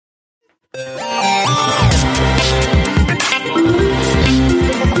Welcome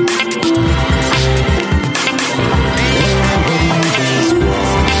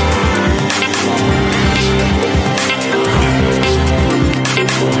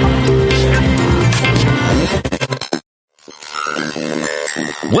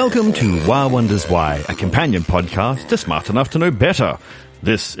to Why Wonders Why, a companion podcast to Smart Enough to Know Better.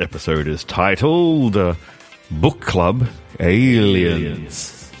 This episode is titled Book Club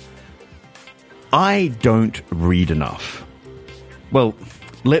Aliens. I don't read enough. Well,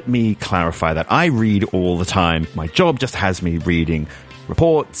 let me clarify that. I read all the time. My job just has me reading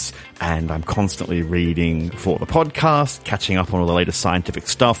reports, and I'm constantly reading for the podcast, catching up on all the latest scientific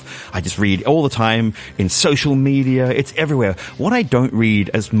stuff. I just read all the time in social media. It's everywhere. What I don't read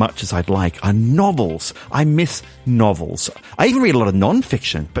as much as I'd like are novels. I miss novels. I even read a lot of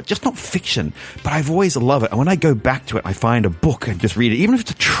non-fiction, but just not fiction. But I've always loved it. And when I go back to it, I find a book and just read it, even if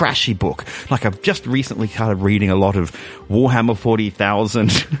it's a trashy book. Like I've just recently started reading a lot of Warhammer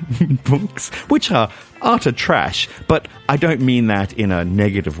 40,000 books, which are utter trash, but I don't mean that in a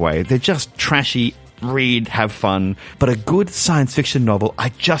negative way. They're just trashy, read, have fun, but a good science fiction novel I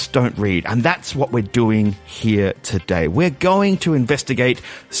just don't read, and that's what we're doing here today. We're going to investigate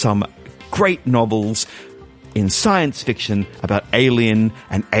some great novels in science fiction about alien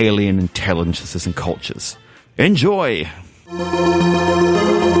and alien intelligences and cultures. Enjoy!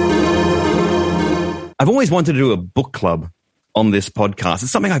 I've always wanted to do a book club on this podcast.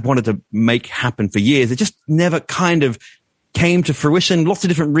 It's something I've wanted to make happen for years. It just never kind of came to fruition, lots of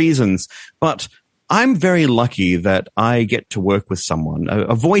different reasons. But I'm very lucky that I get to work with someone,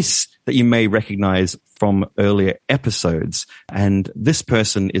 a voice that you may recognize from earlier episodes. And this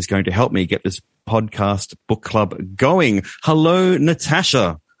person is going to help me get this podcast book club going. Hello,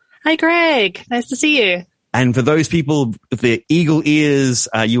 Natasha. Hi, Greg. Nice to see you. And for those people with their eagle ears,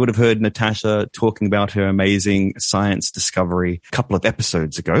 you would have heard Natasha talking about her amazing science discovery a couple of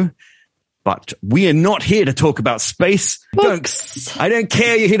episodes ago. But we are not here to talk about space. Books. I don't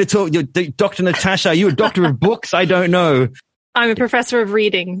care. You're here to talk. You're Dr. Natasha. Are you a doctor of books? I don't know. I'm a professor of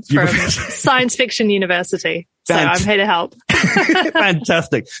reading from Science Fiction University. So I'm here to help.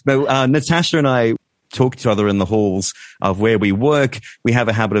 Fantastic. No, Natasha and I talk to each other in the halls of where we work. We have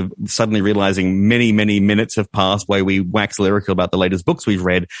a habit of suddenly realizing many, many minutes have passed where we wax lyrical about the latest books we've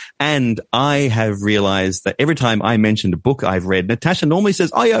read. And I have realized that every time I mention a book I've read, Natasha normally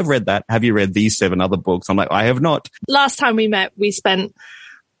says, "Oh yeah, I've read that. Have you read these 7 other books?" I'm like, "I have not." Last time we met, we spent,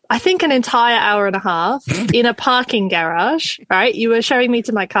 I think, an entire hour and a half in a parking garage, right? You were showing me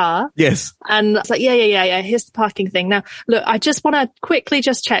to my car. Yes. And I was like, yeah, here's the parking thing. Now, look, I just want to quickly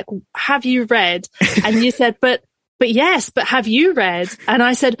just check, have you read? And you said, but yes, but have you read? And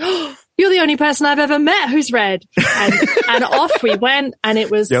I said, oh, you're the only person I've ever met who's read. And off we went, and it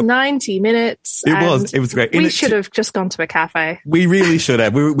was 90 minutes. It was great. We should have just gone to a cafe. We really should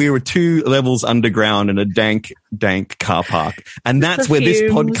have. We were 2 levels underground in a dank car park. And that's where this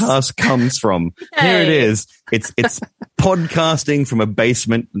podcast comes from. Hey. Here it is. It's podcasting from a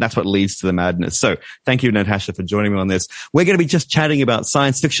basement. And that's what leads to the madness. So thank you, Natasha, for joining me on this. We're going to be just chatting about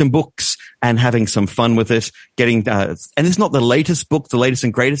science fiction books and having some fun with it. And it's not the latest book, the latest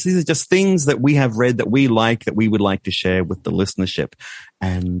and greatest. These are just things that we have read that we like, that we would like to share with the listenership.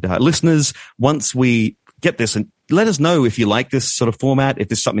 And listeners, once we get this, and let us know if you like this sort of format, if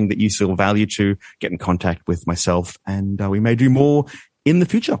there's something that you still value to get in contact with myself, and we may do more in the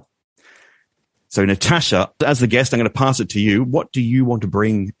future. So Natasha, as the guest, I'm going to pass it to you. What do you want to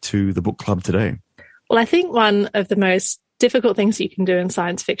bring to the book club today? Well, I think one of the most difficult things you can do in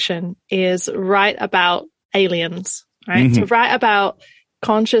science fiction is write about aliens, right? Mm-hmm. To write about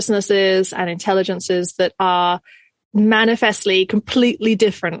consciousnesses and intelligences that are manifestly completely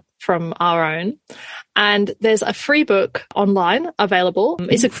different from our own. And there's a free book online available.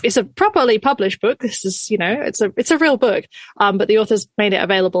 It's a properly published book. This is, it's a real book. But the author's made it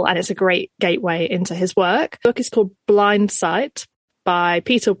available, and it's a great gateway into his work. The book is called Blind Sight by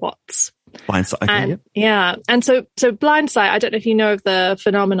Peter Watts. Blind Sight. Okay, and, yeah. And so blind sight, I don't know if you know of the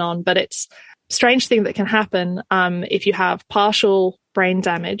phenomenon, but it's a strange thing that can happen, if you have partial brain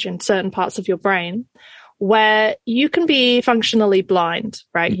damage in certain parts of your brain, where you can be functionally blind,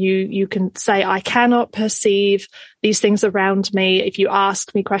 right? You can say, I cannot perceive these things around me. If you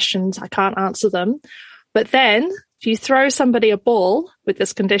ask me questions, I can't answer them. But then if you throw somebody a ball with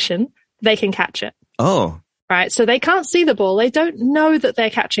this condition, they can catch it. Oh. Right. So they can't see the ball. They don't know that they're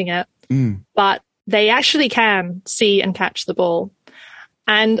catching it, but they actually can see and catch the ball.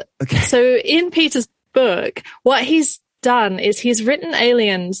 And so in Peter's book, what he's done is he's written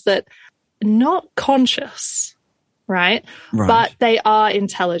aliens that not conscious, right? But they are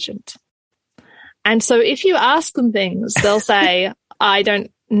intelligent. And so if you ask them things, they'll say, I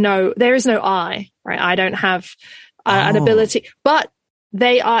don't know. There is no I, right? I don't have an ability, but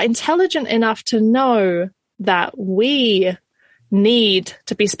they are intelligent enough to know that we need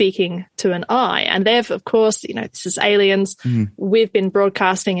to be speaking to an I. And they've, of course, this is aliens. We've been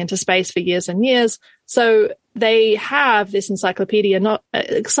broadcasting into space for years and years. So they have this encyclopedic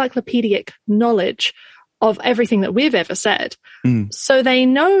knowledge of everything that we've ever said. So they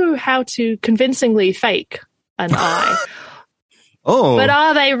know how to convincingly fake an I. But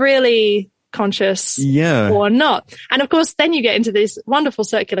are they really conscious or not? And of course, then you get into these wonderful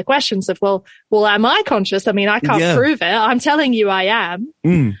circular questions of, well, am I conscious? I mean, I can't prove it. I'm telling you I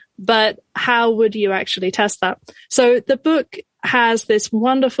am. But how would you actually test that? So the book has this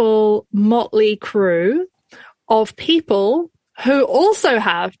wonderful motley crew of people who also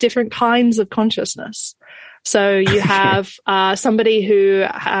have different kinds of consciousness. So you have somebody who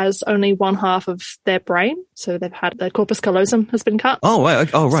has only one half of their brain. So they've had their corpus callosum has been cut. Oh, right.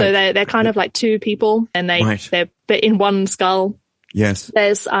 Oh, right. So they're kind of like two people, and they're in one skull. Yes.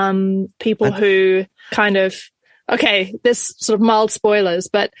 There's people who kind of, there's sort of mild spoilers,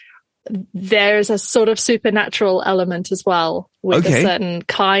 but there's a sort of supernatural element as well, with a certain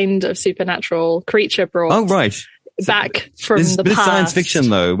kind of supernatural creature brought back from the past. This is science fiction,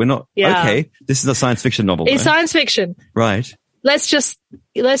 though. We're not okay. This is a science fiction novel. It's science fiction, right? Let's just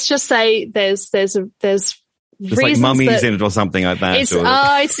say there's like mummies in it or something like that.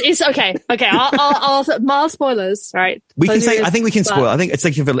 It's okay. Okay, I'll mild spoilers, right? We can say. I think we can spoil. I think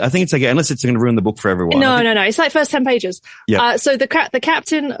it's like unless it's going to ruin the book for everyone. No. It's like first 10 pages. Yeah. So the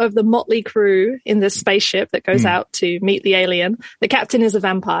captain of the motley crew in this spaceship that goes out to meet the alien, the captain is a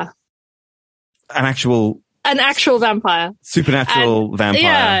vampire. An actual vampire. Supernatural vampire.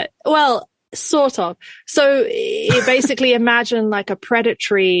 Yeah. Well, sort of. So you basically imagine like a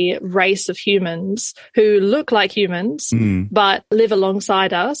predatory race of humans who look like humans, but live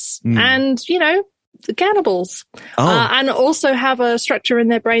alongside us and, cannibals. And also have a structure in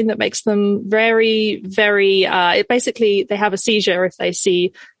their brain that makes them very, very, basically they have a seizure if they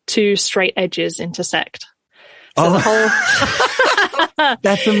see two straight edges intersect. So the whole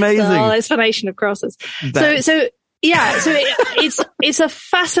that's amazing. The whole explanation of crosses. So it's a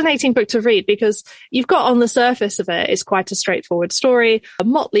fascinating book to read because you've got on the surface of it, it's quite a straightforward story. A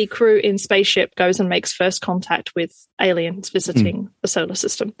motley crew in spaceship goes and makes first contact with aliens visiting the solar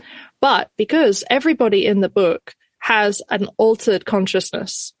system. But because everybody in the book has an altered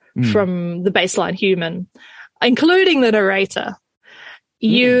consciousness from the baseline human, including the narrator,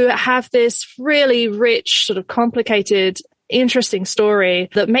 you have this really rich, sort of complicated, interesting story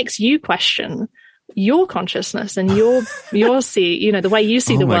that makes you question your consciousness and your the way you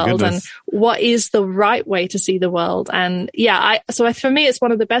see the world and what is the right way to see the world. And for me, it's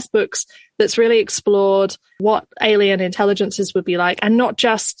one of the best books that's really explored what alien intelligences would be like, and not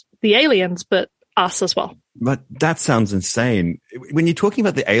just the aliens, but us as well. But that sounds insane. When you're talking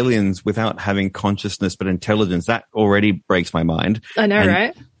about the aliens without having consciousness but intelligence, that already breaks my mind. I know,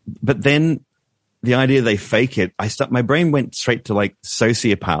 right? But then the idea they fake it, my brain went straight to like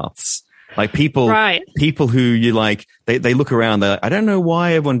sociopaths. Like people who you like, they look around, they're like, I don't know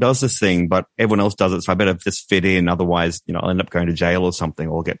why everyone does this thing, but everyone else does it, so I better just fit in. Otherwise, I'll end up going to jail or something,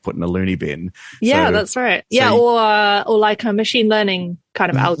 or get put in a loony bin. Yeah, that's right. Yeah, or like a machine learning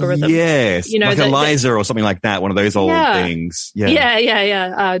kind of algorithm. Yes, like ELIZA or something like that, one of those old things.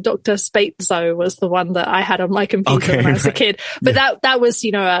 Yeah. Dr. Spatezo was the one that I had on my computer when I was a kid. But that was,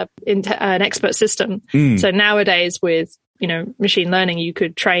 an expert system. So nowadays with machine learning, you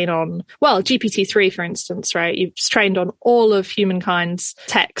could train on, GPT-3, for instance, right? You've trained on all of humankind's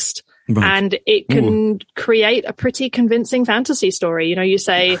text. Right. And it can create a pretty convincing fantasy story. You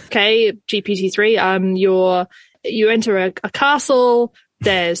say, okay, GPT-3, you enter a castle,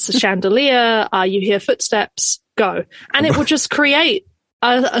 there's a chandelier, you hear footsteps, go. And it will just create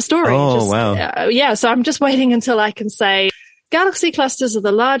a story. Wow. So I'm just waiting until I can say, galaxy clusters are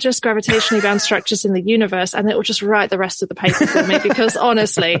the largest gravitationally bound structures in the universe, and it will just write the rest of the paper for me because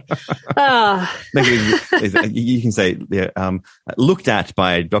honestly, maybe you can say looked at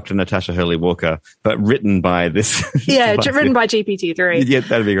by Dr. Natasha Hurley Walker, but written by this. Yeah, written by GPT-3. Yeah,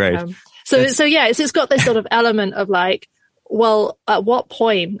 that'd be great. It's got this sort of element of like, well, at what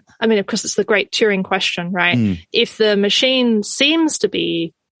point? I mean, of course, it's the great Turing question, right? If the machine seems to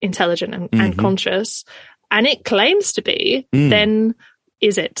be intelligent and conscious, and it claims to be, then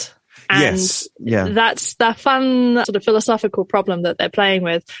is it? And yes. Yeah. that's the fun sort of philosophical problem that they're playing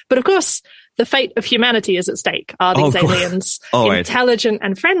with. But of course, the fate of humanity is at stake. Are these aliens intelligent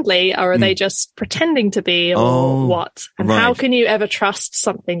and friendly, or are they just pretending to be, or what? And how can you ever trust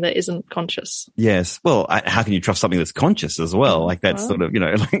something that isn't conscious? Yes. Well, how can you trust something that's conscious as well? Like that's sort of,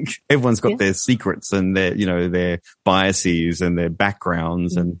 like everyone's got their secrets and their, their biases and their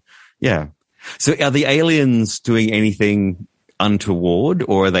backgrounds and So are the aliens doing anything untoward,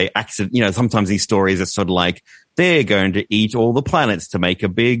 or are they accident? Sometimes these stories are sort of like they're going to eat all the planets to make a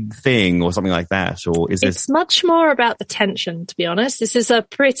big thing or something like that. Or is this? It's much more about the tension, to be honest. This is a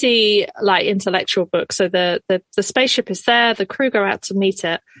pretty intellectual book. So the spaceship is there, the crew go out to meet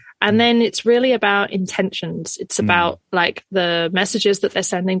it. And then it's really about intentions. It's about the messages that they're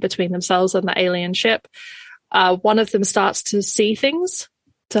sending between themselves and the alien ship. One of them starts to see things,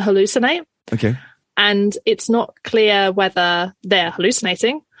 to hallucinate. Okay. And it's not clear whether they're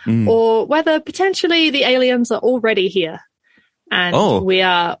hallucinating or whether potentially the aliens are already here and we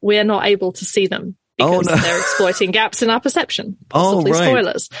are not able to see them because they're exploiting gaps in our perception. Possibly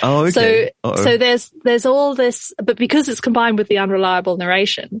spoilers. Oh, okay. So there's all this, but because it's combined with the unreliable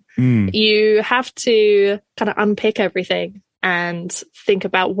narration, you have to kind of unpick everything and think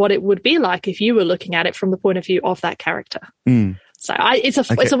about what it would be like if you were looking at it from the point of view of that character. So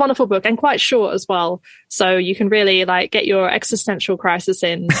it's a wonderful book and quite short as well. So you can really get your existential crisis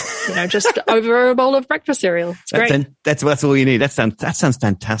in, just over a bowl of breakfast cereal. It's great. That's all you need. That sounds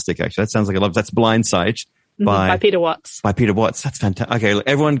fantastic. Actually, that sounds like that's Blindsight by Peter Watts. By Peter Watts. That's fantastic. Okay.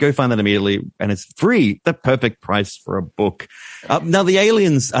 Everyone go find that immediately, and it's free. The perfect price for a book. Now the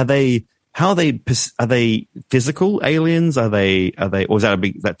aliens, are they physical aliens? Or is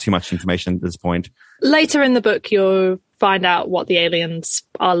that too much information at this point? Later in the book, you'll find out what the aliens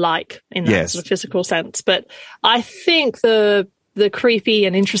are like in that sort of physical sense. But I think the creepy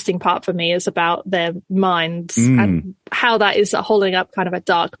and interesting part for me is about their minds and how that is holding up kind of a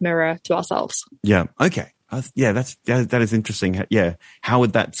dark mirror to ourselves. Yeah. Okay. That is interesting. Yeah. How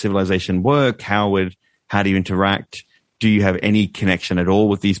would that civilization work? How do you interact? Do you have any connection at all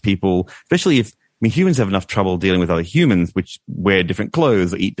with these people? Especially if, humans have enough trouble dealing with other humans, which wear different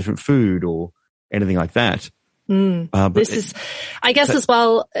clothes or eat different food or anything like that. As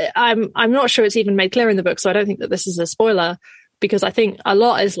well, I'm not sure it's even made clear in the book, so I don't think that this is a spoiler, because I think a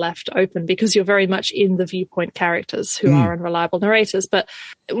lot is left open because you're very much in the viewpoint characters who are unreliable narrators. But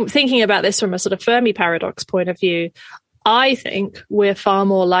thinking about this from a sort of Fermi paradox point of view, I think we're far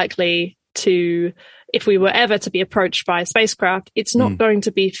more likely to, if we were ever to be approached by a spacecraft, it's not going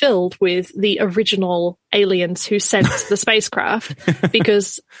to be filled with the original aliens who sent the spacecraft,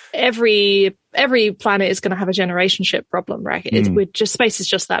 because every planet is going to have a generation ship problem, right? Space is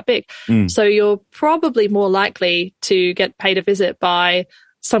just that big. So you're probably more likely to get paid a visit by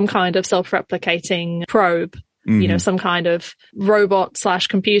some kind of self-replicating probe, some kind of robot /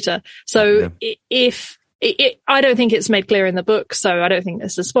 computer. So I don't think it's made clear in the book, so I don't think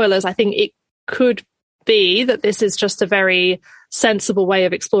this is spoilers. I think it could be that this is just a very sensible way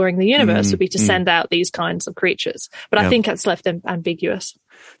of exploring the universe, would be to send out these kinds of creatures. But I think it's left ambiguous.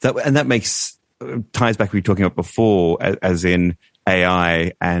 That ties back to what we were talking about before, as in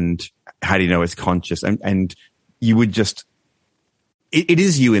AI and how do you know it's conscious? And you would just... It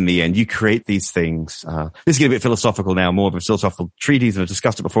is you in the end. You create these things. This is getting a bit philosophical now, more of a philosophical treatise, and I've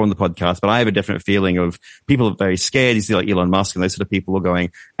discussed it before on the podcast, but I have a definite feeling of people are very scared. You see like Elon Musk and those sort of people are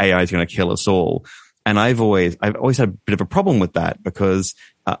going, AI is going to kill us all. And I've always had a bit of a problem with that, because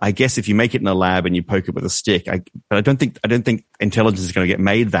I guess if you make it in a lab and you poke it with a stick, but I don't think intelligence is going to get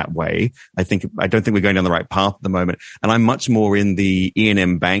made that way. I don't think we're going down the right path at the moment. And I'm much more in the Ian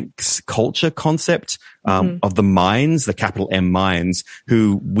M. Banks culture concept, of the minds, the capital M minds,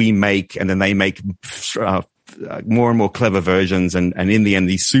 who we make, and then they make, more and more clever versions, and in the end,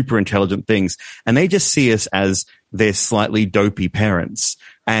 these super intelligent things. And they just see us as their slightly dopey parents.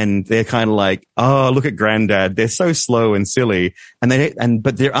 And they're kind of like, oh, look at granddad. They're so slow and silly.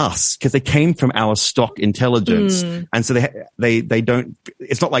 But they're us, because they came from our stock intelligence. And so they don't,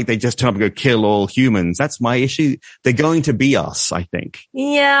 it's not like they just turn up and go kill all humans. That's my issue. They're going to be us, I think.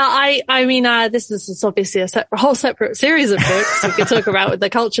 Yeah. I mean, this is obviously a whole separate series of books we could talk about with the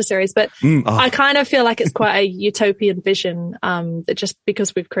culture series, but I kind of feel like it's quite a utopian vision, that just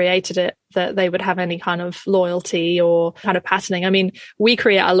because we've created it, that they would have any kind of loyalty or kind of patterning. I mean, we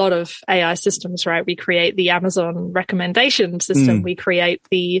create a lot of AI systems, right? We create the Amazon recommendation system. We create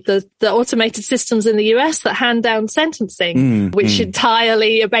the automated systems in the US that hand down sentencing, which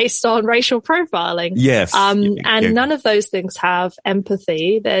entirely are based on racial profiling. Yes. And none of those things have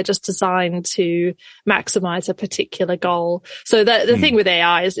empathy. They're just designed to maximize a particular goal. So the thing with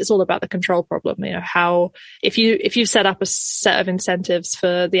AI is it's all about the control problem. You know, how, if you set up a set of incentives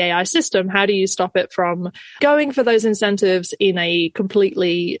for the AI system, how do you stop it from going for those incentives in a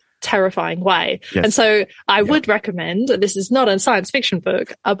completely terrifying way? Yes. And so I would recommend, this is not a science fiction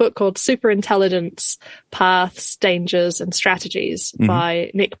book, a book called Superintelligence, Paths, Dangers and Strategies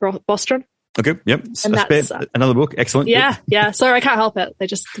by Nick Bostrom. Okay. Yep. And that's another book. Excellent. Yeah. Yeah. Sorry, I can't help it. They're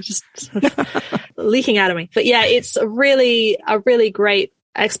just leaking out of me. But yeah, it's a really great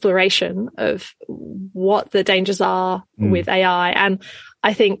exploration of what the dangers are with AI. And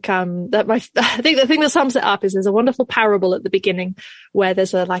I think I think the thing that sums it up is there's a wonderful parable at the beginning where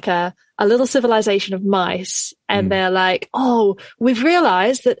there's a little civilization of mice, and they're like, oh, we've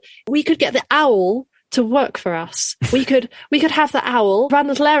realized that we could get the owl to work for us. We could have the owl run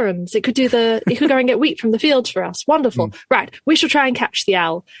little errands. It could go and get wheat from the fields for us. Wonderful. Right. We should try and catch the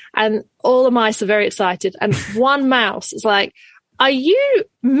owl. And all the mice are very excited. And one mouse is like,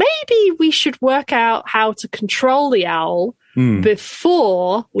 maybe we should work out how to control the owl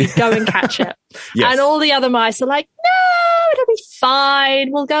before we go and catch it. Yes. And all the other mice are like, no, it'll be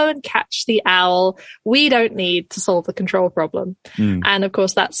fine. We'll go and catch the owl. We don't need to solve the control problem. And of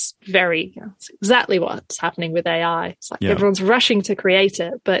course, that's it's exactly what's happening with AI. It's like everyone's rushing to create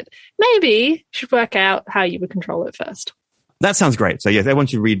it, but maybe you should work out how you would control it first. That sounds great. So yes, I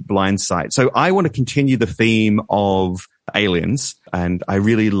want you to read Blind Sight. So I want to continue the theme of aliens, and I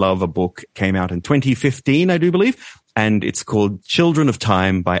really love a book, came out in 2015, I do believe, and it's called Children of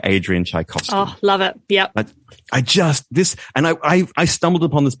Time by Adrian Tchaikovsky. Oh, love it. Yep. I stumbled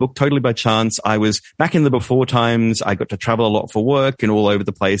upon this book totally by chance. I was back in the before times. I got to travel a lot for work and all over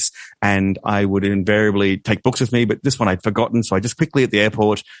the place, and I would invariably take books with me, but this one I'd forgotten. So I just quickly at the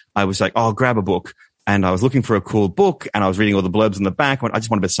airport, I was like, oh, grab a book. And I was looking for a cool book, and I was reading all the blurbs in the back. I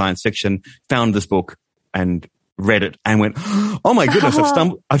just wanted a bit of science fiction, found this book and read it and went, oh my goodness,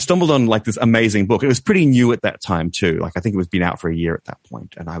 I've stumbled on like this amazing book. It was pretty new at that time too. Like I think it was been out for a year at that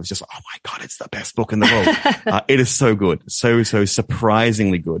point. And I was just, oh my God, it's the best book in the world. It is so good. So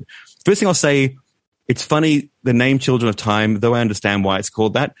surprisingly good. First thing I'll say, it's funny. The name Children of Time, though I understand why it's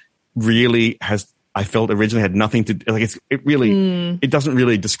called that, really I felt originally had nothing to, like it doesn't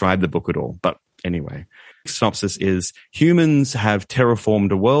really describe the book at all. But anyway, synopsis is humans have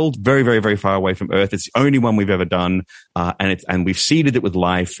terraformed a world very, very, very far away from Earth. It's the only one we've ever done. And we've seeded it with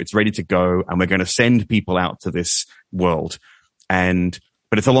life. It's ready to go. And we're going to send people out to this world. But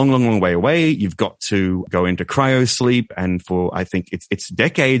it's a long, long, long way away. You've got to go into cryo sleep. And for, I think it's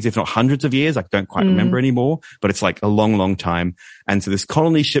decades, if not hundreds of years. I don't quite remember anymore, but it's like a long, long time. And so this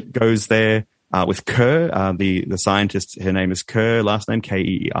colony ship goes there, with Kerr, the scientist. Her name is Kerr, last name Kerr.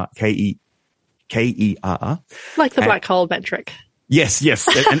 Like the black hole metric. Yes.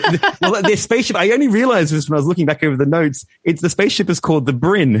 And, well, their spaceship, I only realized this when I was looking back over the notes. The spaceship is called the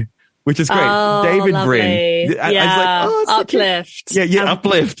Bryn, which is great. Oh, David lovely. Bryn. I was like, Uplift.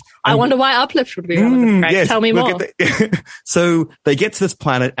 Uplift. I wonder why Uplift would be relevant. Right? Yes. Tell me more. So they get to this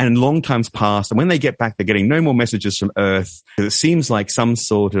planet and long time's passed. And when they get back, they're getting no more messages from Earth. It seems like some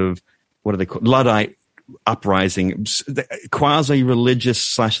sort of, what are they called? Luddite uprising,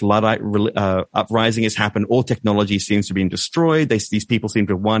 quasi-religious / Luddite uprising has happened. All technology seems to be destroyed. These people seem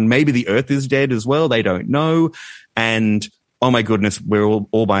to have won. Maybe the Earth is dead as well. They don't know. And oh my goodness, we're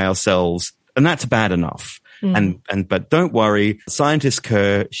all by ourselves. And that's bad enough. But don't worry, scientist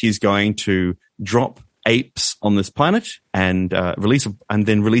Kerr, she's going to drop apes on this planet and release a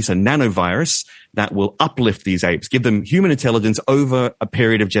nanovirus that will uplift these apes, give them human intelligence over a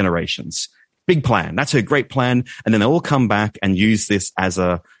period of generations. Big plan. That's her great plan. And then they'll all come back and use this as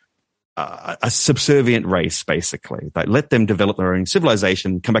a subservient race, basically. Like, let them develop their own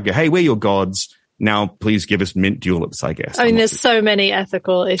civilization, come back and go, hey, we're your gods. Now, please give us mint juleps, I guess. I mean, there's so many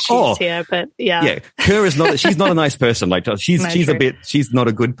ethical issues here, but yeah. Yeah. Kerr is she's not a nice person. Like, she's not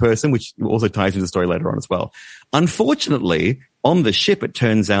a good person, which also ties into the story later on as well. Unfortunately, on the ship, it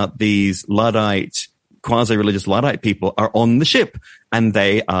turns out these Luddite, quasi-religious Luddite people are on the ship, and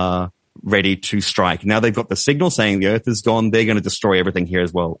they are ready to strike. Now they've got the signal saying the Earth is gone. They're going to destroy everything here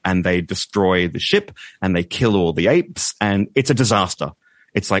as well. And they destroy the ship and they kill all the apes, and it's a disaster.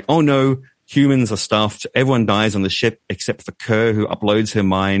 It's like, oh no, humans are stuffed. Everyone dies on the ship except for Kerr, who uploads her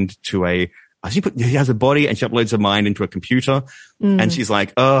mind to she has a body and she uploads her mind into a computer. And she's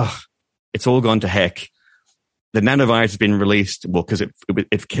like, oh, it's all gone to heck. The nanovirus has been released, well, because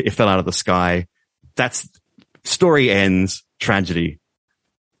it fell out of the sky. That's story ends, tragedy.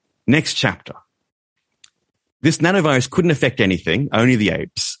 Next chapter. This nanovirus couldn't affect anything, only the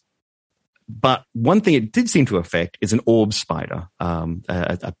apes. But one thing it did seem to affect is an orb spider,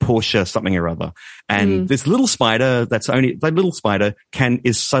 a Porsche something or other. And this little spider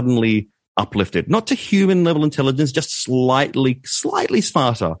is suddenly uplifted, not to human level intelligence, just slightly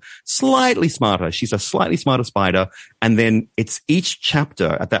smarter. She's a slightly smarter spider. And then it's each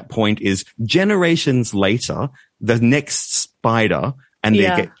chapter at that point is generations later, the next spider, and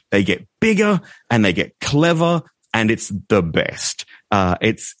they get bigger and they get clever, and it's the best.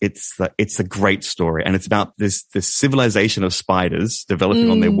 It's a great story, and it's about this civilization of spiders developing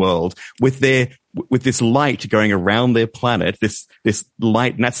on their world with this light going around their planet, this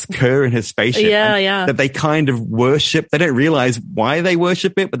light, and that's Kerr and his spaceship. That they kind of worship. They don't realize why they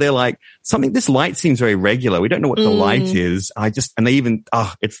worship it, but they're like, this light seems very regular. We don't know what the light is. It's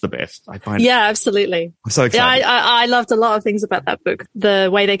the best. I find Yeah, absolutely. I'm so excited. Yeah, I loved a lot of things about that book. The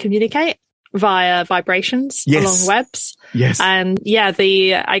way they communicate via vibrations along webs. Yes. And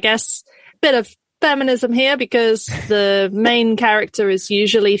I guess bit of feminism here, because the main character is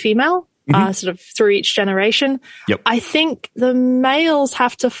usually female, sort of through each generation. Yep. I think the males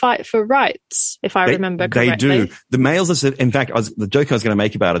have to fight for rights, if I remember correctly. They do. The males are, in fact, the joke I was going to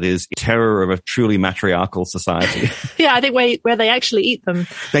make about it is terror of a truly matriarchal society. Yeah, I think where they actually eat them.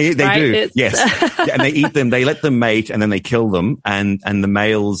 They right? do. Yes. And they eat them, they let them mate, and then they kill them. And the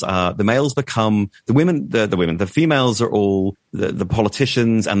males become the females are all the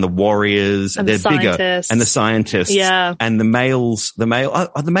politicians and the warriors, and they're scientists. bigger, and the scientists. Yeah. And the males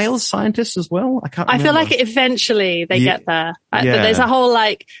are the males scientists as well? I feel like eventually they get there. But there's a whole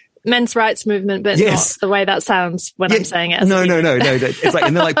men's rights movement, but not the way that sounds when I'm saying it. No. It's like,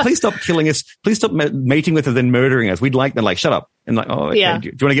 and they're like, please stop killing us. Please stop mating with us and murdering us. We'd like them. Like, shut up. And like, oh, okay. Do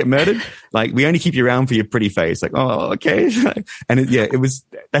you want to get murdered? Like, we only keep you around for your pretty face. Like, oh, okay. And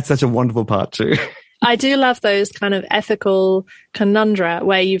that's such a wonderful part too. I do love those kind of ethical conundra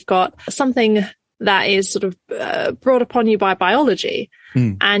where you've got something that is sort of brought upon you by biology.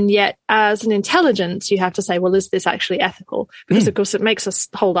 And yet as an intelligence, you have to say, well, is this actually ethical? Because of course it makes us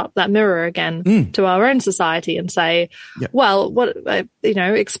hold up that mirror again to our own society and say, well, what,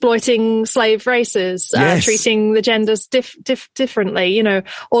 exploiting slave races, treating the genders differently,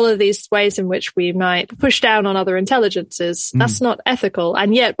 all of these ways in which we might push down on other intelligences. That's not ethical.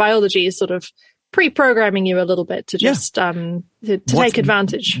 And yet biology is sort of pre-programming you a little bit to just to take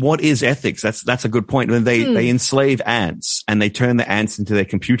advantage. What is ethics? That's a good point. When they enslave ants and they turn the ants into their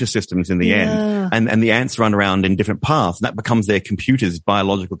computer systems in the end, and the ants run around in different paths, and that becomes their computers,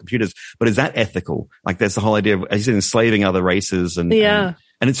 biological computers. But is that ethical? Like, there's the whole idea of, as you said, enslaving other races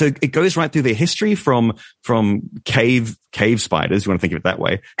and so it goes right through their history from cave spiders. You want to think of it that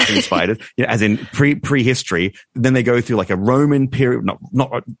way, cave spiders, as in prehistory. Then they go through like a Roman period, not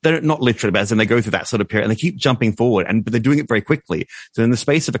literally, but as in they go through that sort of period, and they keep jumping forward, but they're doing it very quickly. So in the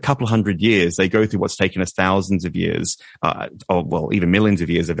space of a couple of hundred years, they go through what's taken us thousands of years, even millions of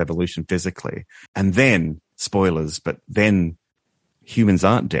years of evolution physically. And then, spoilers, but then humans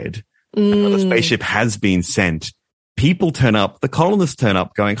aren't dead. Another spaceship has been sent. People turn up, the colonists turn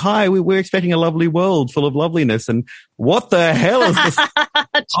up going, hi, we're expecting a lovely world full of loveliness. And what the hell is this?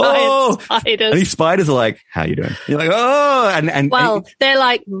 Giant spiders. And these spiders are like, how you doing? You're like, they're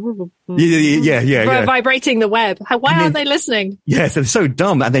like, vibrating the web. Why aren't they listening? Yes, they're so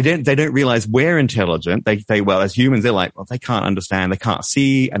dumb, and they don't realize we're intelligent. As humans, they're like, well, they can't understand, they can't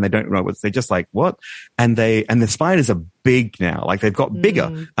see, and they don't know what, they're just like, what? And the spiders are big now, like they've got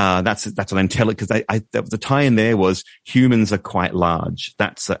bigger. That's an intelligent, because the tie-in there was humans are quite large.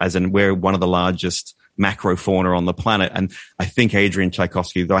 That's as in we're one of the largest macrofauna on the planet. And I think Adrian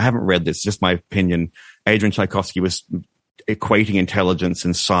Tchaikovsky, though I haven't read this, just my opinion, Adrian Tchaikovsky was equating intelligence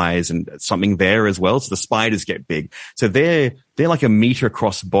and size and something there as well. So the spiders get big. So they're like a meter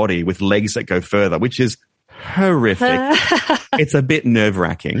across body with legs that go further, which is horrific. It's a bit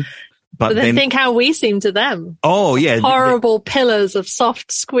nerve-wracking. But then think how we seem to them. Oh, yeah. Horrible pillars of soft,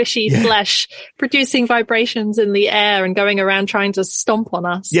 squishy flesh producing vibrations in the air and going around trying to stomp on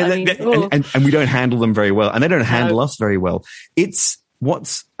us. Yeah, and we don't handle them very well. And they don't handle us very well.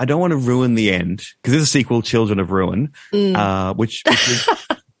 I don't want to ruin the end, because there's a sequel, Children of Ruin, which is...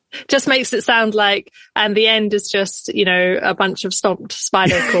 just makes it sound like, and the end is just, a bunch of stomped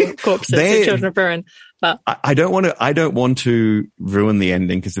spider corpses in Children of Ruin. But I don't want to ruin the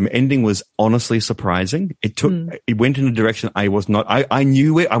ending, because the ending was honestly surprising. It went in a direction I was not, I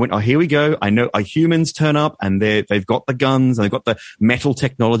knew it. I went, oh, here we go. I know our humans turn up and they've got the guns and they've got the metal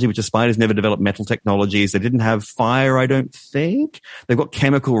technology, which the spiders never developed metal technologies. They didn't have fire, I don't think. They've got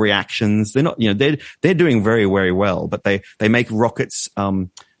chemical reactions. They're not, they're doing very, very well, but they make rockets.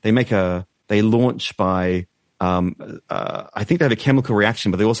 They launch by, I think they have a chemical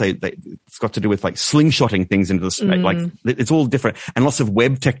reaction, but they also, it's got to do with like slingshotting things into the space. Like it's all different, and lots of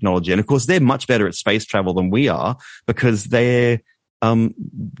web technology. And of course, they're much better at space travel than we are, because they can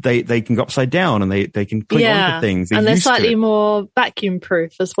go upside down and they can cling onto things. And they're slightly more vacuum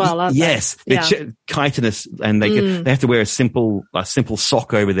proof as well, aren't they? Yes. They're chitinous, and they have to wear a simple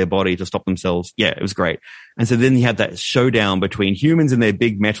sock over their body to stop themselves. Yeah, it was great. And so then you have that showdown between humans and their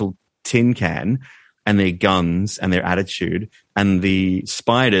big metal tin can and their guns and their attitude, and the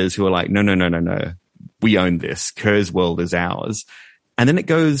spiders who are like, no, we own this. Kerr's world is ours. And then it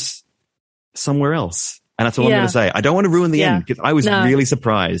goes somewhere else. And that's all I'm going to say. I don't want to ruin the end, because I was really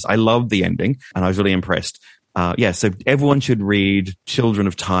surprised. I loved the ending and I was really impressed. So everyone should read Children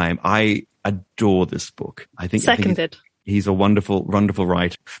of Time. I adore this book. I think he's a wonderful, wonderful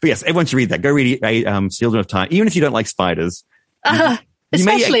writer. But yes, everyone should read that. Go read Children of Time, even if you don't like spiders.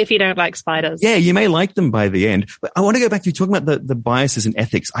 Especially if you don't like spiders. Yeah, you may like them by the end. But I want to go back to talking about the biases and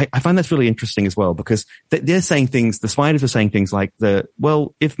ethics. I find that's really interesting as well, because they're saying things, the spiders are saying things like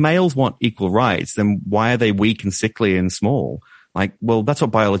if males want equal rights, then why are they weak and sickly and small? Like, well, that's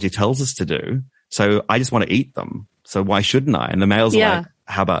what biology tells us to do. So I just want to eat them. So why shouldn't I? And the males are like,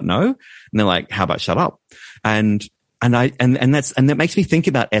 how about no? And they're like, how about shut up? And that makes me think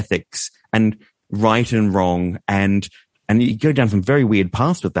about ethics and right and wrong, and you go down some very weird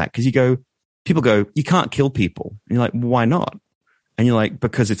paths with that, because people go, you can't kill people. And you're like, why not? And you're like,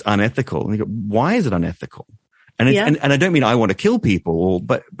 because it's unethical. And you go, why is it unethical? And and I don't mean I want to kill people,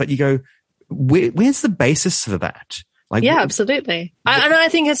 but you go, where's the basis for that? Like, absolutely. And I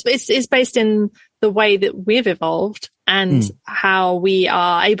think it's based in the way that we've evolved and how we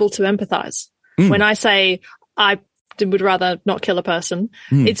are able to empathize. When I say I would rather not kill a person,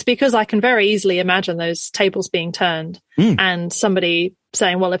 it's because I can very easily imagine those tables being turned and somebody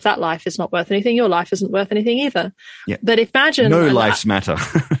saying, well, if that life is not worth anything, your life isn't worth anything either. Yeah. But imagine no lives matter.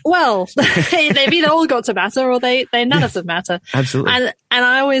 Well, they've either all got to matter or they none of them matter. Absolutely. And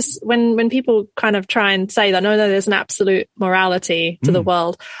I always, when people kind of try and say that, no, there's an absolute morality to the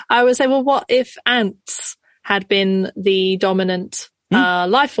world, I always say, well, what if ants had been the dominant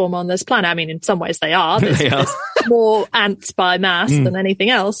life form on this planet? I mean, in some ways they are. There's more ants by mass than anything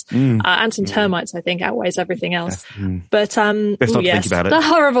else. Ants and termites, I think, outweighs everything else. But let's not think about it. The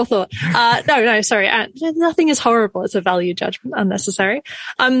horrible thought. No, sorry. Nothing is horrible. It's a value judgment, unnecessary.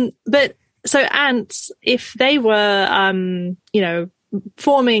 But so ants, if they were,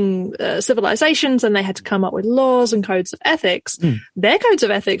 forming civilizations and they had to come up with laws and codes of ethics, their codes of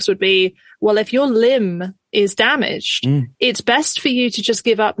ethics would be, well, if your limb is damaged, it's best for you to just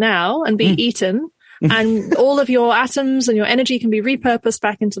give up now and be eaten. And all of your atoms and your energy can be repurposed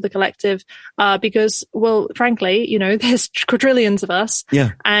back into the collective, because, well, frankly, there's quadrillions of us,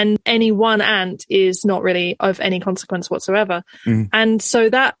 and any one ant is not really of any consequence whatsoever. And so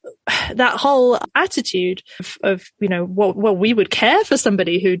that whole attitude of what we would care for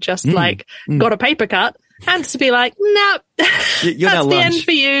somebody who just got a paper cut, ants to be like, no, that's the end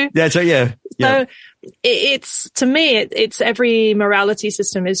for you. Yeah. So it's, to me, it's every morality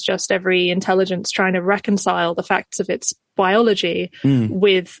system is just every intelligence trying to reconcile the facts of its biology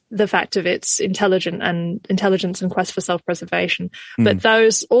with the fact of its intelligence and quest for self-preservation. But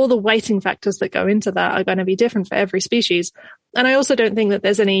all the weighting factors that go into that are going to be different for every species. And I also don't think that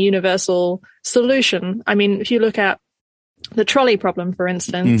there's any universal solution. I mean, if you look at the trolley problem, for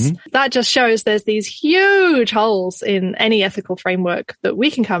instance, that just shows there's these huge holes in any ethical framework that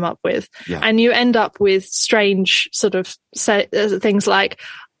we can come up with. And you end up with strange sort of things like,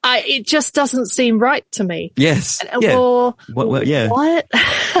 it just doesn't seem right to me. Yes. Or, what? Yeah.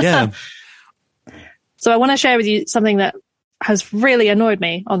 So I want to share with you something that has really annoyed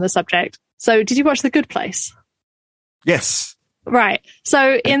me on the subject. So did you watch The Good Place? Yes. Right.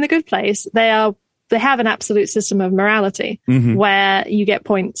 So in The Good Place, they have an absolute system of morality where you get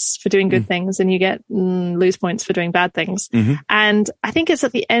points for doing good things and you get lose points for doing bad things. And I think it's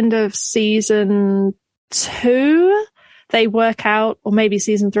at the end of season 2, they work out, or maybe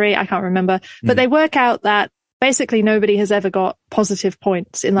season 3, I can't remember, but they work out that basically nobody has ever got positive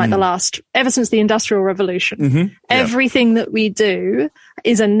points in ever since the Industrial Revolution. Everything that we do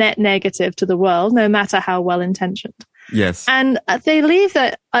is a net negative to the world, no matter how well intentioned. Yes. And they leave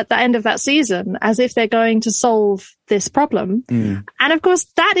that at the end of that season as if they're going to solve this problem. And of course,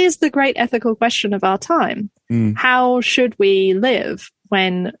 that is the great ethical question of our time. How should we live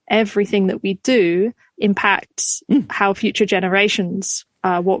when everything that we do impacts how future generations,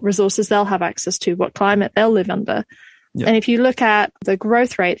 what resources they'll have access to, what climate they'll live under? Yep. And if you look at the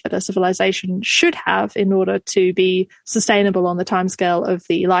growth rate that a civilization should have in order to be sustainable on the timescale of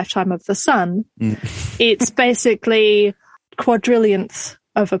the lifetime of the sun, it's basically quadrillionth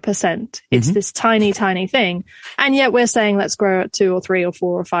of a percent. It's this tiny, tiny thing. And yet we're saying let's grow at 2 or 3 or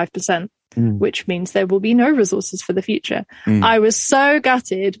 4 or 5%. Which means there will be no resources for the future. I was so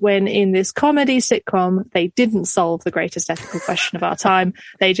gutted when in this comedy sitcom, they didn't solve the greatest ethical question of our time.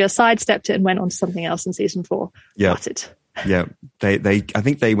 They just sidestepped it and went on to something else in season 4. Yeah. Gutted. Yeah. I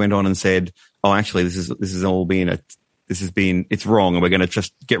think they went on and said, oh, actually, it's wrong. And we're going to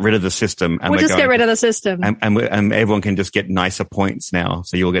just get rid of the system. And we'll just get rid of the system. And everyone can just get nicer points now.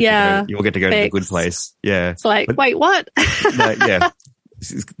 So you'll get to go to the good place. Yeah. It's like, wait, what? Yeah.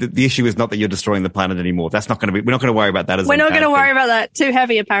 The issue is not that you're destroying the planet anymore. That's not going to be. We're not going to worry about that. We're not going to worry about that. Too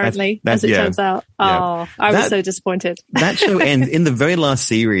heavy, apparently, as it turns out. Yeah. Oh, I was so disappointed. That show ends in the very last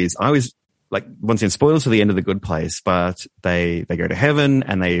series. I was like, once again, spoilers for the end of The Good Place, but they go to heaven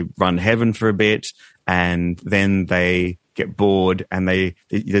and they run heaven for a bit, and then they get bored and they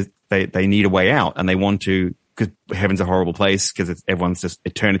need a way out, and they want to. Because heaven's a horrible place because everyone's just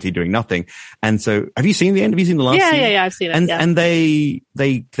eternity doing nothing. And so, have you seen the end? Have you seen the last season? Yeah, I've seen it. And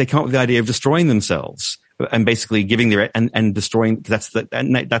they come up with the idea of destroying themselves and basically giving and destroying. That's what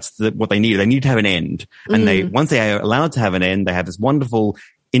they need. They need to have an end. And once they are allowed to have an end, they have this wonderful,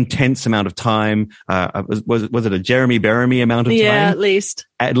 intense amount of time. Was it a Jeremy Bearimy amount of time? Yeah, at least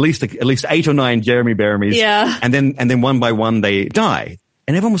 8 or 9 Jeremy Bearimys. Yeah. And then one by one they die.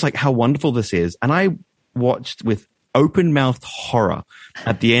 And everyone was like, how wonderful this is. And I watched with open-mouthed horror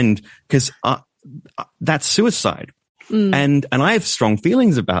at the end because that's suicide. And I have strong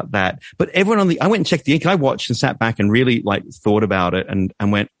feelings about that. But everyone I went and checked the ink. I watched and sat back and really thought about it and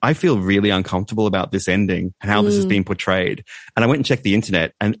went, I feel really uncomfortable about this ending and how this is being portrayed. And I went and checked the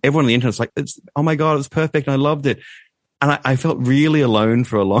internet, and everyone on the internet was like, oh my God, it was perfect. And I loved it. And I felt really alone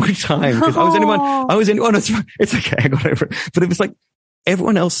for a long time because I was anyone. It's okay. I got over it. But it was like,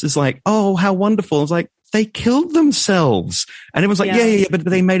 everyone else is like, oh, how wonderful. I was like, they killed themselves. And everyone's like, yeah, but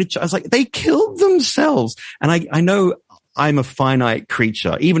they made it. I was like, they killed themselves. And I know I'm a finite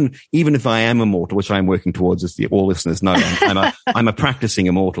creature, even if I am immortal, which I'm working towards, as all listeners know. I'm a practicing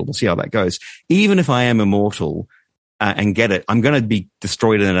immortal. We'll see how that goes. Even if I am immortal and get it, I'm going to be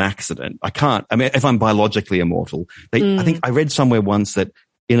destroyed in an accident. I can't. I mean, if I'm biologically immortal, I think I read somewhere once that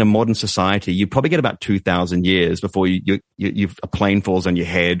in a modern society, you probably get about 2,000 years before a plane falls on your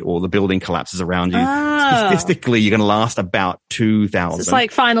head or the building collapses around you. Statistically, you're going to last about 2,000. So it's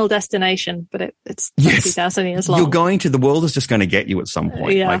like Final Destination, but it's 2,000 years long. The world is just going to get you at some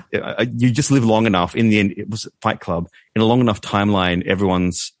point. Yeah. You just live long enough. In the end, it was Fight Club. In a long enough timeline,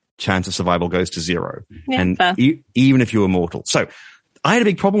 everyone's chance of survival goes to 0. Yeah, and even if you're immortal. So I had a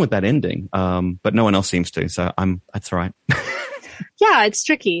big problem with that ending, but no one else seems to. So that's all right. Yeah, it's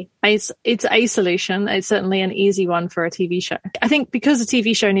tricky. It's a solution. It's certainly an easy one for a TV show. I think because a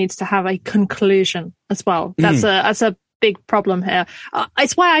TV show needs to have a conclusion as well. That's a big problem here.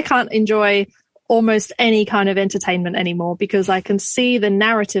 It's why I can't enjoy almost any kind of entertainment anymore, because I can see the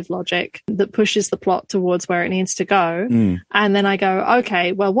narrative logic that pushes the plot towards where it needs to go. And then I go,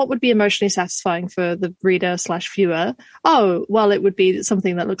 okay, well, what would be emotionally satisfying for the reader/viewer? Oh, well, it would be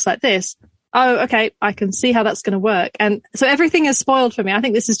something that looks like this. Oh, okay, I can see how that's going to work. And so everything is spoiled for me. I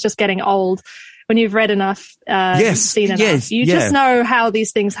think this is just getting old. When you've read enough, seen enough, you just know how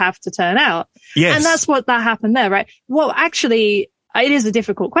these things have to turn out. Yes. And that's what that happened there, right? Well, actually, it is a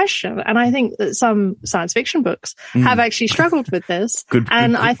difficult question. And I think that some science fiction books have actually struggled with this. Good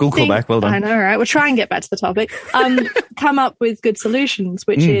callback. Well done. I know, right? We'll try and get back to the topic. Come up with good solutions,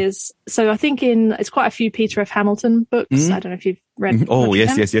 which is, so I think it's quite a few Peter F. Hamilton books. I don't know if you've read. Oh,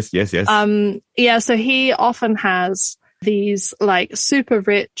 yes. So he often has these like super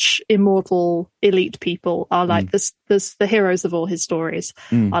rich, immortal, elite people are like the heroes of all his stories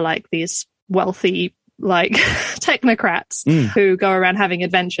are like these wealthy, like technocrats who go around having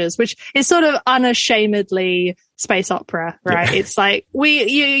adventures, which is sort of unashamedly space opera, right? Yeah. It's like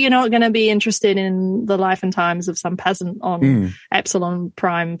you're not going to be interested in the life and times of some peasant on Epsilon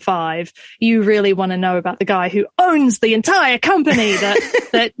Prime 5. You really want to know about the guy who owns the entire company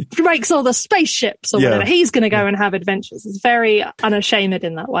that makes all the spaceships or whatever. He's going to go and have adventures. It's very unashamed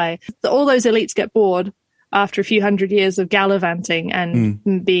in that way. All those elites get bored after a few hundred years of gallivanting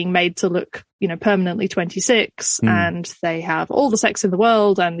and being made to look permanently 26 and they have all the sex in the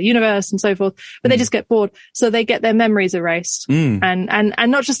world and the universe and so forth, but they just get bored. So they get their memories erased and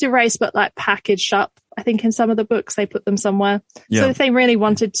not just erased, but like packaged up. I think in some of the books they put them somewhere. So if they really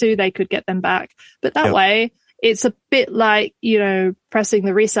wanted to, they could get them back. But that way it's a bit like, pressing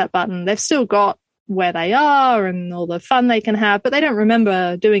the reset button. They've still got where they are and all the fun they can have, but they don't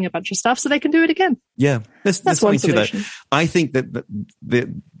remember doing a bunch of stuff, so they can do it again. Yeah. That's one solution. I think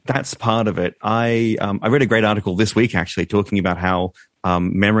that's part of it. I read a great article this week actually talking about how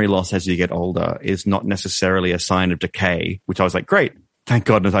memory loss as you get older is not necessarily a sign of decay, which I was like, great. Thank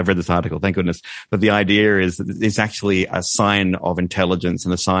goodness I've read this article. Thank goodness. But the idea is that it's actually a sign of intelligence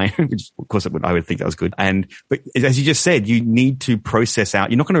and a sign, which of course I would think that was good. But as you just said, you need to process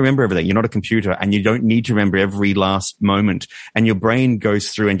out. You're not going to remember everything. You're not a computer and you don't need to remember every last moment. And your brain goes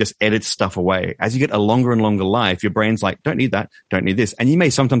through and just edits stuff away. As you get a longer and longer life, your brain's like, don't need that. Don't need this. And you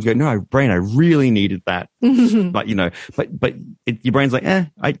may sometimes go, no, brain, I really needed that. But your brain's like,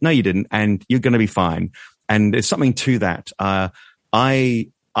 no, you didn't. And you're going to be fine. And there's something to that.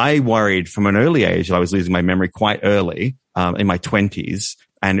 I worried from an early age that I was losing my memory quite early, in my 20s.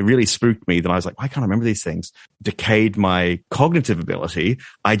 And it really spooked me that I was like, I can't remember these things. Decayed my cognitive ability.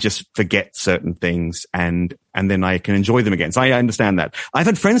 I just forget certain things and then I can enjoy them again. So I understand that. I've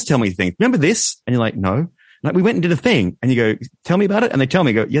had friends tell me things. Remember this? And you're like, no. Like we went and did a thing and you go, tell me about it. And they tell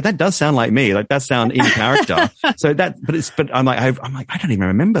me, yeah, that does sound like me. Like that sound in character. But I'm like, I don't even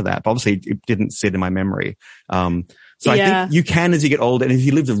remember that. But obviously it didn't sit in my memory. So I think you can as you get older. And if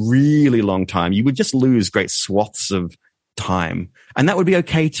you lived a really long time, you would just lose great swaths of time. And that would be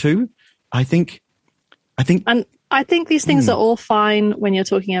okay too. I think these things are all fine when you're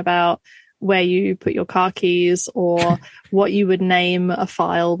talking about where you put your car keys or what you would name a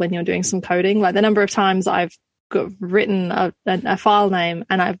file when you're doing some coding. Like the number of times I've written a file name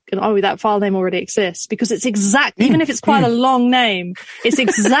and I've gone, that file name already exists, because it's even if it's quite a long name, it's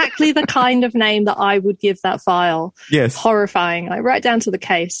exactly the kind of name that I would give that file. Yes. Horrifying, like right down to the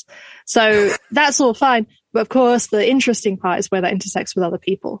case. So that's all fine. But of course, the interesting part is where that intersects with other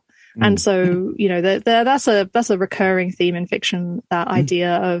people. And so, that's a recurring theme in fiction, that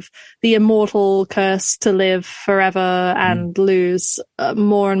idea of the immortal curse to live forever and lose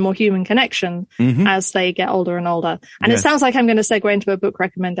more and more human connection as they get older and older. And it sounds like I'm going to segue into a book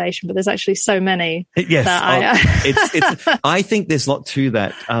recommendation, but there's actually so many. Yes. I think there's a lot to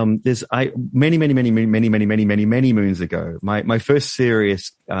that. Many moons ago, my first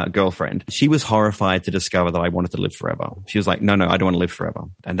serious girlfriend, she was horrified to discover that I wanted to live forever. She was like, no, I don't want to live forever.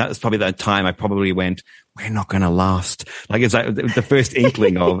 And that was probably that time I probably went, we're not going to last. Like it was the first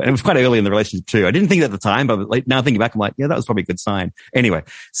inkling of, and it was quite early in the relationship too. I didn't think that at the time, but like now thinking back, I'm like, yeah, that was probably a good sign. Anyway,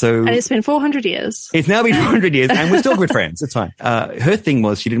 and it's been 400 years. It's now been 400 years and we're still good friends. It's fine. Her thing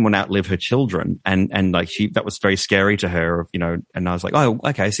was she didn't want to outlive her children. And like that was very scary to her, and I was like, oh,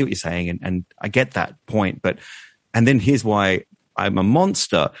 okay, I see what you're saying. And I get that point. And then here's why I'm a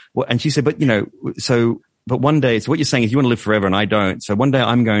monster. And she said, but one day, so what you're saying is you want to live forever and I don't. So one day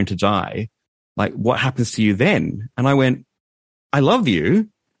I'm going to die. Like, what happens to you then? And I went, I love you.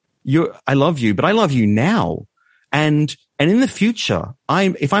 I love you, but I love you now. And in the future,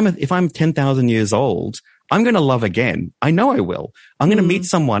 if I'm 10,000 years old, I'm going to love again. I know I will. I'm going to meet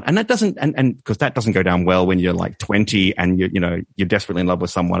someone. And that doesn't, and because that doesn't go down well when you're like 20 and you're desperately in love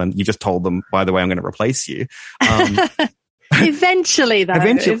with someone and you just told them, by the way, I'm going to replace you. Eventually,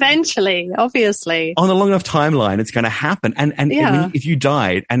 obviously. On a long enough timeline, it's going to happen. And if you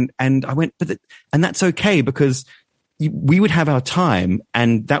died and I went, and that's okay because we would have our time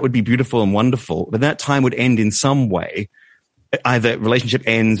and that would be beautiful and wonderful, but that time would end in some way. Either relationship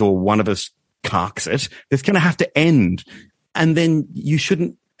ends or one of us carks it. It's going to have to end. And then you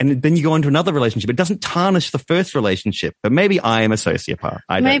shouldn't, and then you go on to another relationship. It doesn't tarnish the first relationship, but maybe I am a sociopath.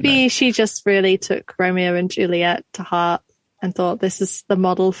 Maybe she just really took Romeo and Juliet to heart and thought this is the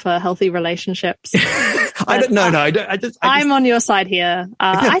model for healthy relationships. I'm on your side here.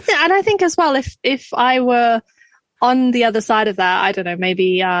 I think as well, if I were on the other side of that, I don't know,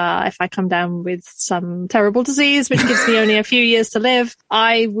 maybe if I come down with some terrible disease, which gives me only a few years to live,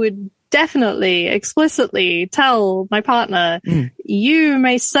 I would definitely explicitly tell my partner, you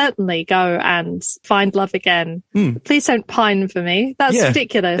may certainly go and find love again. Please don't pine for me. That's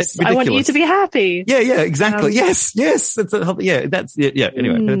ridiculous. I want you to be happy. Yeah, exactly. Yes. Anyway,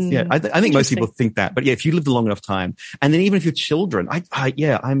 I think most people think that, but if you lived a long enough time, and then even if your children,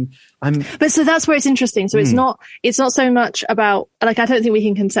 But so that's where it's interesting. So it's not so much about, like, I don't think we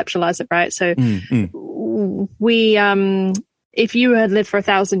can conceptualize it, right? So if you had lived for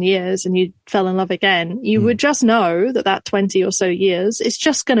 1,000 years and you fell in love again, you would just know that 20 or so years is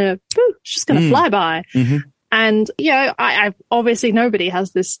just going to It's just going to fly by. Mm-hmm. And, you know, I obviously nobody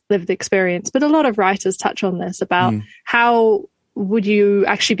has this lived experience, but a lot of writers touch on this about how would you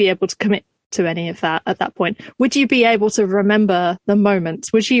actually be able to commit to any of that at that point? Would you be able to remember the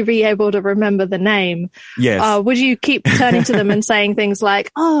moments? Would you be able to remember the name? Yes. Would you keep turning to them and saying things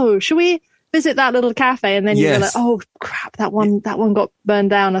like, oh, should we visit that little cafe? And then you're like, oh crap, that one got burned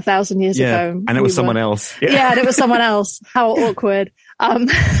down 1,000 years ago. And it was someone else. Yeah, and it was someone else. How awkward.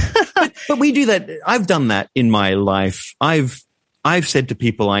 But we do that. I've done that in my life. I've said to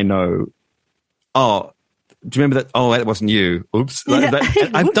people I know, oh, do you remember that? Oh, that wasn't you. Oops.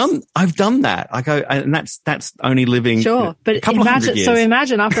 I've done that. I go, and that's only living. Sure. But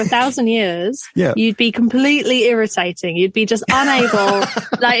imagine after 1,000 years, you'd be completely irritating. You'd be just unable,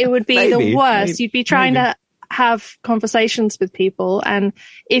 like it would be the worst. You'd be trying to have conversations with people. And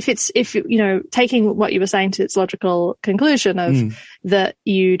if you know, taking what you were saying to its logical conclusion of that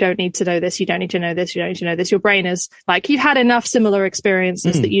you don't need to know this, you don't need to know this, you don't need to know this. Your brain is like, you've had enough similar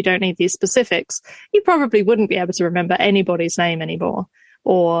experiences that you don't need these specifics. You probably wouldn't be able to remember anybody's name anymore.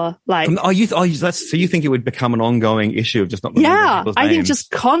 Or like, so you think it would become an ongoing issue of just not remembering people's names? I think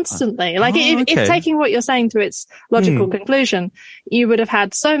just constantly. Like if taking what you're saying to its logical conclusion, you would have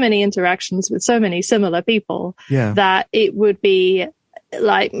had so many interactions with so many similar people that it would be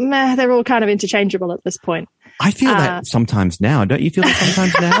like, meh, they're all kind of interchangeable at this point. I feel that sometimes now. Don't you feel that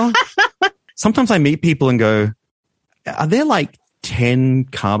sometimes now? Sometimes I meet people and go, are there like 10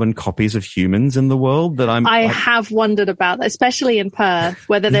 carbon copies of humans in the world that I have wondered about that, especially in Perth,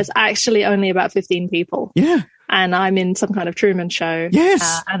 whether there's actually only about 15 people. Yeah. And I'm in some kind of Truman Show.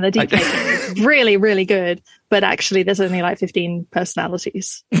 Yes. And the deepfake is really, really good. But actually there's only like 15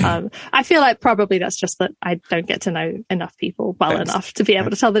 personalities. I feel like probably that's just that I don't get to know enough people well enough to be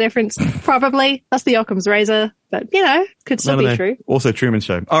able to tell the difference. Probably. That's the Occam's razor. But, you know, could still be true. Also Truman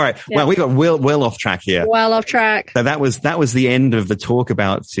Show. All right. Yeah. Well, we got well off track here. Well off track. So that was the end of the talk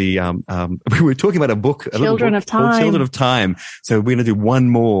about the, we were talking about a book. Children of Time. Children of Time. So we're going to do one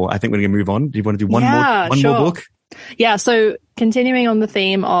more. I think we're going to move on. Do you want to do one more book? Yeah. So continuing on the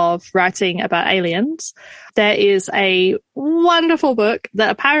theme of writing about aliens, there is a wonderful book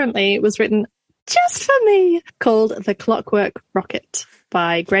that apparently was written just for me called The Clockwork Rocket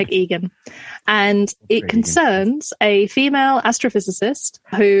by Greg Egan. And it concerns a female astrophysicist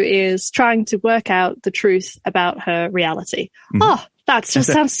who is trying to work out the truth about her reality. Oh, that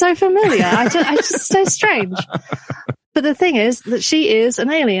just sounds so familiar. I just so strange. But the thing is that she is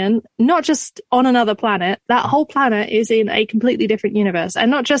an alien, not just on another planet. That whole planet is in a completely different universe. And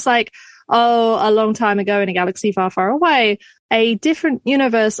not just like, oh, a long time ago in a galaxy far, far away. A different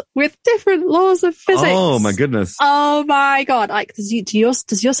universe with different laws of physics. Oh my goodness. Oh my God. Like, does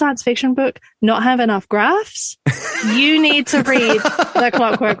your science fiction book not have enough graphs? You need to read The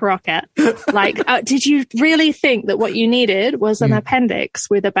Clockwork Rocket. Like, did you really think that what you needed was an appendix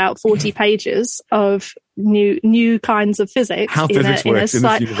with about 40 pages of new kinds of physics? How physics works in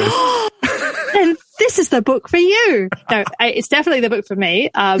this universe. Then this is the book for you. No, it's definitely the book for me.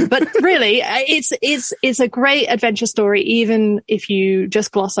 But really, it's a great adventure story, even if you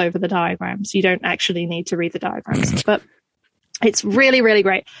just gloss over the diagrams. You don't actually need to read the diagrams, but it's really, really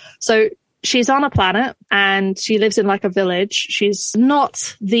great. So she's on a planet and she lives in like a village. She's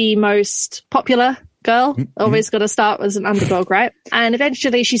not the most popular girl, always got to start as an underdog, right? And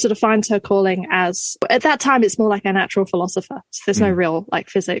eventually she sort of finds her calling as, at that time it's more like a natural philosopher. So there's no real like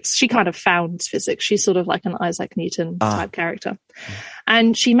physics. She kind of founds physics. She's sort of like an Isaac Newton type character.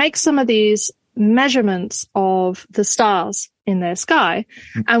 And she makes some of these measurements of the stars in their sky.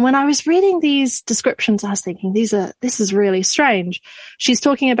 And when I was reading these descriptions, I was thinking, this is really strange. She's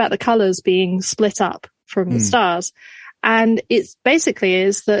talking about the colors being split up from the stars. And it's basically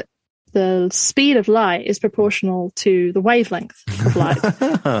is that the speed of light is proportional to the wavelength of light.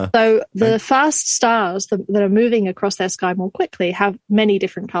 So the fast stars that are moving across their sky more quickly have many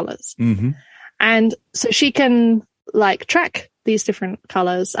different colors. And so she can like track these different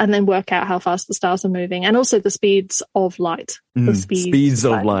colors and then work out how fast the stars are moving, and also the speeds of light. The speeds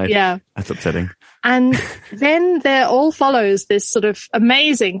of light. Yeah. That's upsetting. And then there all follows this sort of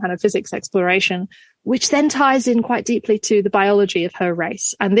amazing kind of physics exploration, which then ties in quite deeply to the biology of her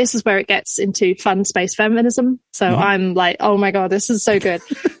race. And this is where it gets into fun space feminism. So I'm like, oh my God, this is so good.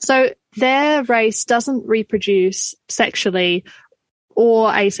 So their race doesn't reproduce sexually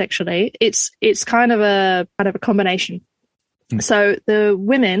or asexually. It's kind of a combination. So the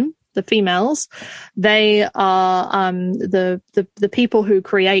women, the females, they are the people who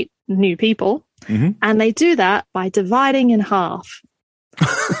create new people, and they do that by dividing in half.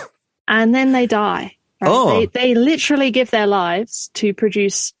 And then they die. Right? Oh. They literally give their lives to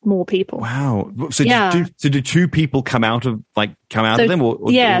produce more people. Wow. So, Yeah. do two people come out of them? Or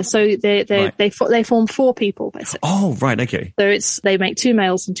So Right. they form 4 people basically. Oh, right. Okay. So they make 2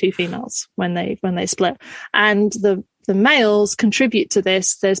 males and 2 females when they split, and the males contribute to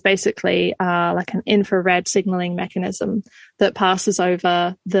this. There's basically like an infrared signaling mechanism that passes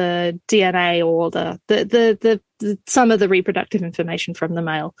over the DNA or the some of the reproductive information from the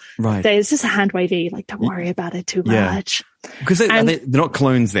male. Right. There's just a hand wavy, like, don't worry about it too Yeah. much. Because they're not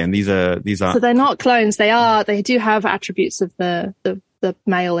clones then. These are. So they're not clones. They do have attributes of the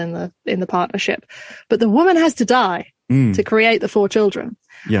male in the partnership, but the woman has to die to create the 4 children.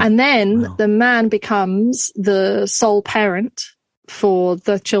 Yeah. And then the man becomes the sole parent for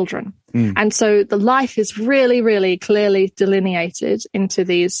the children. And so the life is really, really clearly delineated into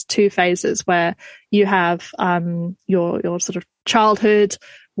these 2 phases where you have your sort of childhood,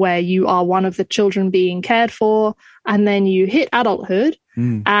 where you are one of the children being cared for, and then you hit adulthood,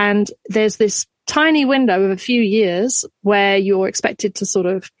 and there's this tiny window of a few years where you're expected to sort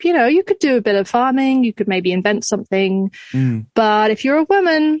of, you could do a bit of farming, you could maybe invent something, but if you're a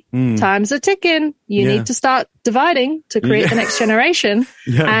woman, time's are ticking. You need to start dividing to create the next generation,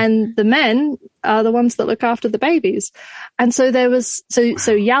 and the men are the ones that look after the babies. And so there was, so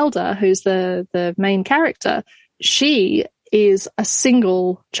Yalda, who's the main character, she is a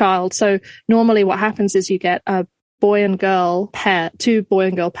single child. So normally what happens is you get a boy and girl pair, 2 boy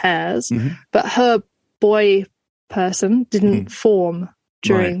and girl pairs, but her boy person didn't form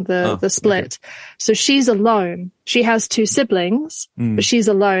during the split. Okay. So she's alone. She has 2 siblings, but she's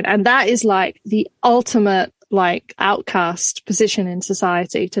alone. And that is like the ultimate like outcast position in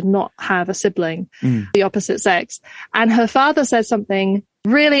society, to not have a sibling, the opposite sex. And her father said something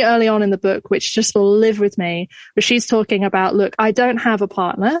really early on in the book, which just will live with me, where she's talking about, look, I don't have a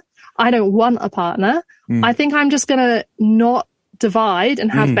partner. I don't want a partner. I think I'm just going to not divide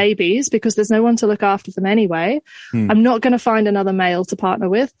and have babies because there's no one to look after them anyway. I'm not going to find another male to partner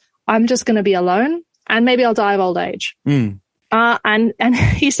with. I'm just going to be alone, and maybe I'll die of old age. And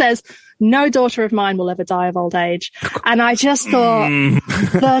he says, no daughter of mine will ever die of old age. And I just thought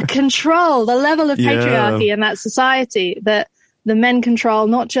the control, the level of patriarchy in that society, that the men control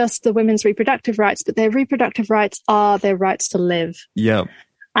not just the women's reproductive rights, but their reproductive rights are their rights to live. Yeah.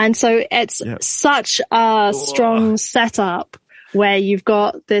 And so it's such a strong setup where you've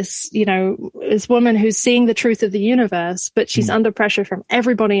got this, this woman who's seeing the truth of the universe, but she's under pressure from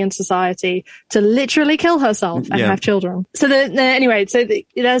everybody in society to literally kill herself and have children. So anyway,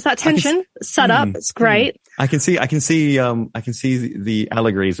 there's that tension set up. It's great. I can see the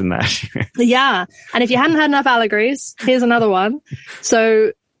allegories in that. Yeah. And if you hadn't had enough allegories, here's another one.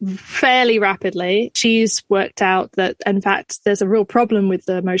 So fairly rapidly, she's worked out that, in fact, there's a real problem with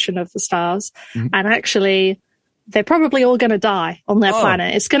the motion of the stars. And actually, they're probably all going to die on their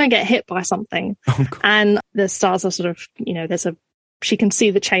planet. It's going to get hit by something. And the stars are sort of, she can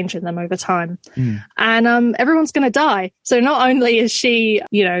see the change in them over time. And everyone's going to die. So not only is she,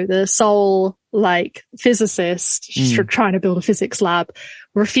 the sole, physicist, she's trying to build a physics lab,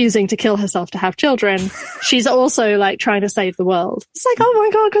 refusing to kill herself to have children, she's also, trying to save the world. It's like, oh my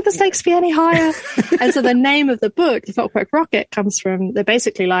God, could the stakes be any higher? And so the name of the book, The Clockwork Rocket, comes from, they're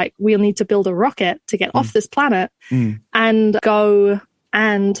basically we'll need to build a rocket to get off this planet and go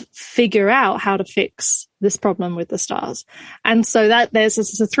and figure out how to fix this problem with the stars. And so this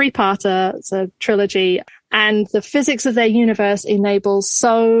is a 3-parter, it's a trilogy, and the physics of their universe enables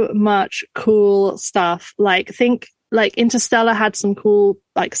so much cool stuff. Think Interstellar had some cool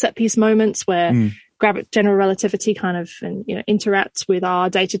set piece moments where general relativity kind of interacts with our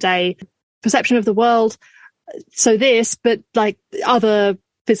day-to-day perception of the world. So but other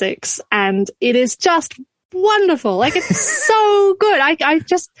physics, and it is just wonderful. It's so good.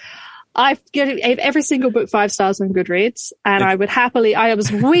 I've given every single book 5 stars on Goodreads, and I was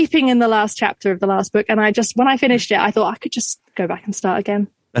weeping in the last chapter of the last book, and when I finished it, I thought I could just go back and start again.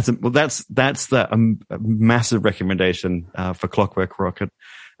 That's the massive recommendation for Clockwork Rocket.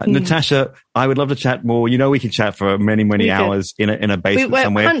 Natasha, I would love to chat more. We can chat for many, many hours in a basement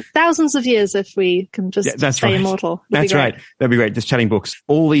somewhere. Thousands of years if we can just stay immortal. That's right. That'd be great. Just chatting books.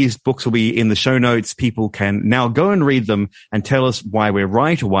 All these books will be in the show notes. People can now go and read them and tell us why we're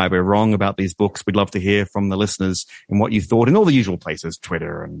right or why we're wrong about these books. We'd love to hear from the listeners and what you thought in all the usual places,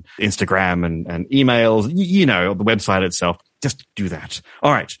 Twitter and Instagram and emails, the website itself. Just do that.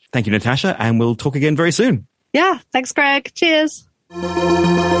 All right. Thank you, Natasha. And we'll talk again very soon. Yeah. Thanks, Greg. Cheers.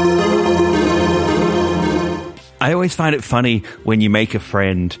 I I always find it funny when you make a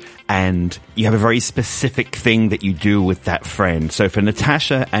friend and you have a very specific thing that you do with that friend. So for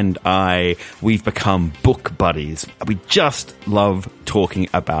Natasha and I, we've become book buddies. We just love talking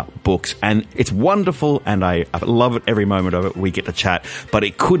about books, and it's wonderful, and I love it every moment of it. We get to chat, but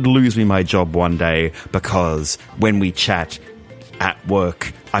it could lose me my job one day, because when we chat at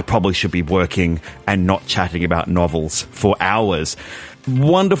work, I probably should be working and not chatting about novels for hours.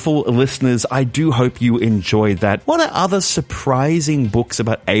 Wonderful listeners, I do hope you enjoyed that. What are other surprising books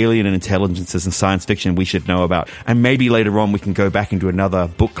about alien intelligences and science fiction we should know about? And maybe later on we can go back and do another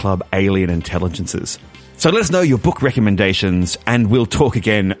book club, Alien Intelligences. So let us know your book recommendations, and we'll talk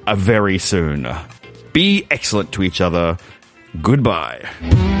again very soon. Be excellent to each other. Goodbye.